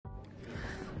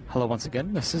Hello once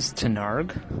again, this is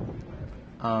Tenarg.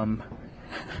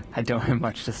 I don't have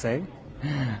much to say.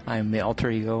 I'm the alter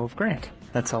ego of Grant.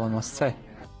 That's all I must say.